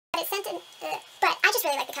sense, but I just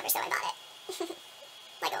really like the cover, so I bought it.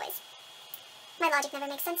 Like always. My logic never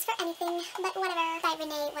makes sense for anything, but whatever. By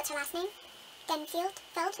Renee, what's her last name? Denfield?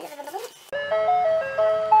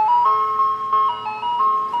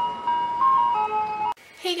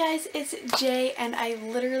 Hey guys, it's Jay, and I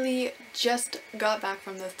literally just got back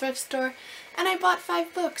from the thrift store and I bought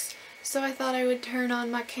 5 books. So I thought I would turn on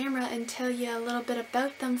my camera and tell you a little bit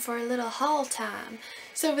about them for a little haul time.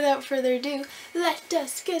 So without further ado, let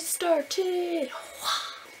us get started!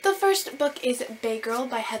 The first book is Bay Girl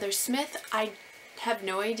by Heather Smith. I have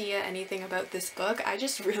no idea anything about this book. I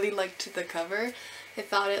just really liked the cover. I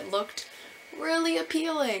thought it looked really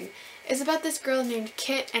appealing. It's about this girl named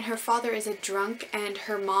Kit, and her father is a drunk and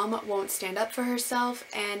her mom won't stand up for herself,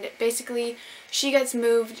 and basically she gets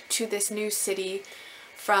moved to this new city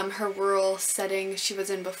from her rural setting she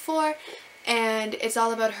was in before, and it's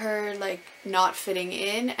all about her like not fitting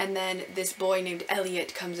in, and then this boy named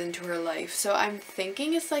Elliot comes into her life. So I'm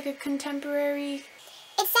thinking it's like a contemporary.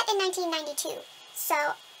 It's set in 1992, so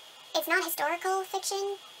it's not historical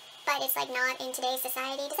fiction, but it's like not in today's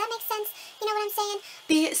society. Does that make sense? You know what I'm saying?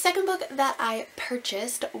 The second book that I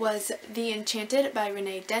purchased was The Enchanted by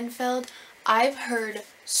Renee Denfeld. I've heard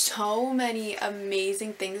so many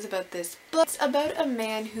amazing things about this book. It's about a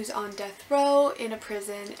man who's on death row in a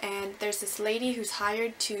prison, and there's this lady who's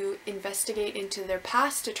hired to investigate into their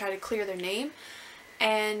past to try to clear their name,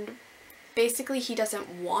 and basically he doesn't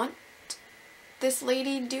want this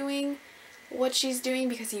lady doing what she's doing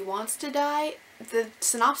because he wants to die. The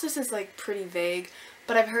synopsis is like pretty vague,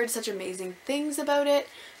 but I've heard such amazing things about it,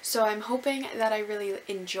 so I'm hoping that I really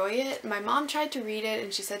enjoy it. My mom tried to read it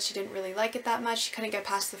and she said she didn't really like it that much. She couldn't get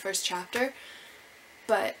past the first chapter,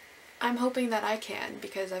 but I'm hoping that I can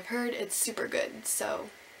because I've heard it's super good, so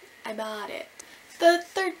I bought it. The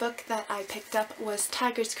third book that I picked up was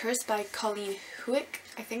Tiger's Curse by Colleen Hooke.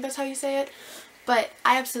 I think that's how you say it, but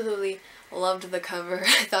I absolutely loved the cover.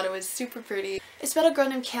 I thought it was super pretty. It's about a girl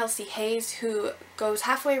named Kelsey Hayes who goes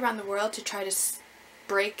halfway around the world to try to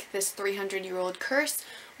break this 300-year-old curse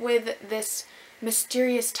with this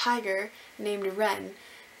mysterious tiger named Wren,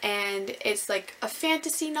 and it's like a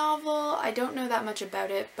fantasy novel. I don't know that much about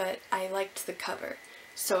it, but I liked the cover,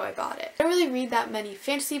 so I bought it. I don't really read that many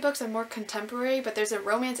fantasy books. I'm more contemporary, but there's a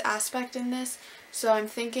romance aspect in this, so I'm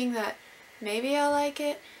thinking that maybe I'll like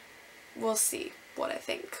it. We'll see what I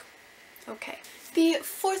think. Okay. The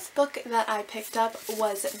fourth book that I picked up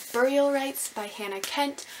was Burial Rites by Hannah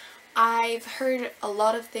Kent. I've heard a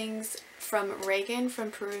lot of things from Reagan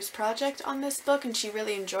from Peru's Project on this book, and she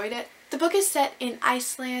really enjoyed it. The book is set in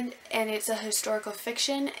Iceland, and it's a historical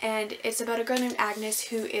fiction, and it's about a girl named Agnes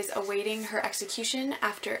who is awaiting her execution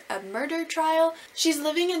after a murder trial. She's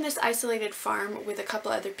living in this isolated farm with a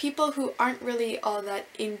couple other people who aren't really all that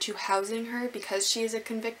into housing her because she is a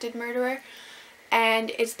convicted murderer.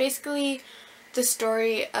 And it's basically the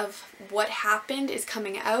story of what happened is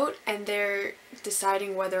coming out, and they're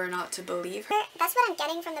deciding whether or not to believe her. That's what I'm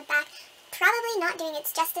getting from the back. Probably not doing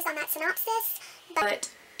its justice on that synopsis, but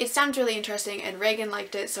it sounds really interesting, and Reagan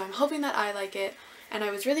liked it, so I'm hoping that I like it. And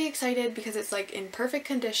I was really excited because it's like in perfect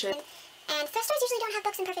condition. And thrift stores usually don't have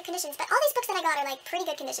books in perfect conditions, but all these books that I got are like pretty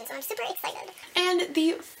good condition, so I'm super excited. And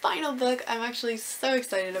the final book I'm actually so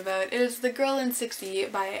excited about is The Girl in 60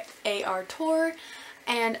 by A.R. Torr.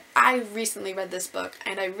 And I recently read this book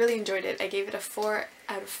and I really enjoyed it. I gave it a 4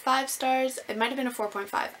 out of 5 stars. It might have been a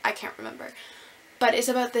 4.5, I can't remember. But it's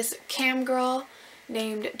about this cam girl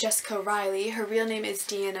named Jessica Riley. Her real name is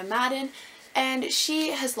Deanna Madden, and she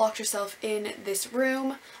has locked herself in this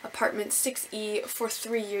room, apartment 6E, for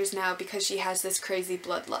 3 years now because she has this crazy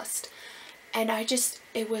bloodlust. And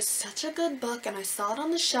it was such a good book, and I saw it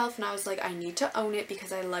on the shelf and I was like, I need to own it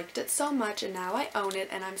because I liked it so much, and now I own it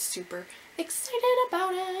and I'm super excited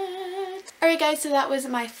about it. Alright guys, so that was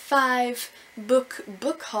my 5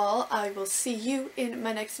 book haul. I will see you in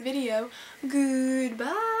my next video.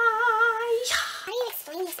 Goodbye!